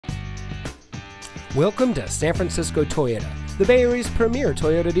Welcome to San Francisco Toyota, the Bay Area's premier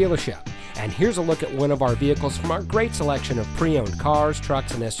Toyota dealership. And here's a look at one of our vehicles from our great selection of pre-owned cars,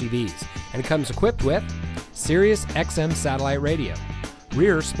 trucks, and SUVs. And it comes equipped with Sirius XM satellite radio,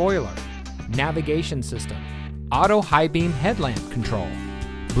 rear spoiler, navigation system, auto high beam headlamp control,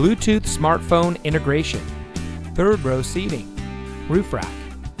 Bluetooth smartphone integration, third row seating, roof rack,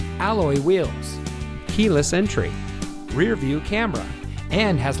 alloy wheels, keyless entry, rear view camera,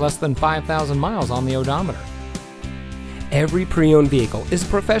 and has less than 5,000 miles on the odometer. Every pre-owned vehicle is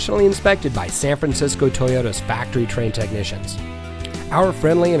professionally inspected by San Francisco Toyota's factory-trained technicians. Our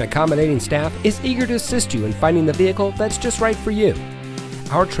friendly and accommodating staff is eager to assist you in finding the vehicle that's just right for you.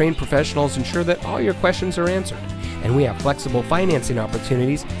 Our trained professionals ensure that all your questions are answered, and we have flexible financing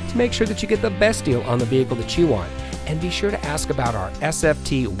opportunities to make sure that you get the best deal on the vehicle that you want. And be sure to ask about our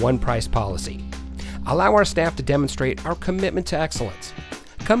SFT one price policy. Allow our staff to demonstrate our commitment to excellence.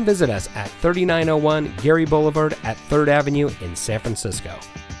 Come visit us at 3901 Geary Boulevard at 3rd Avenue in San Francisco.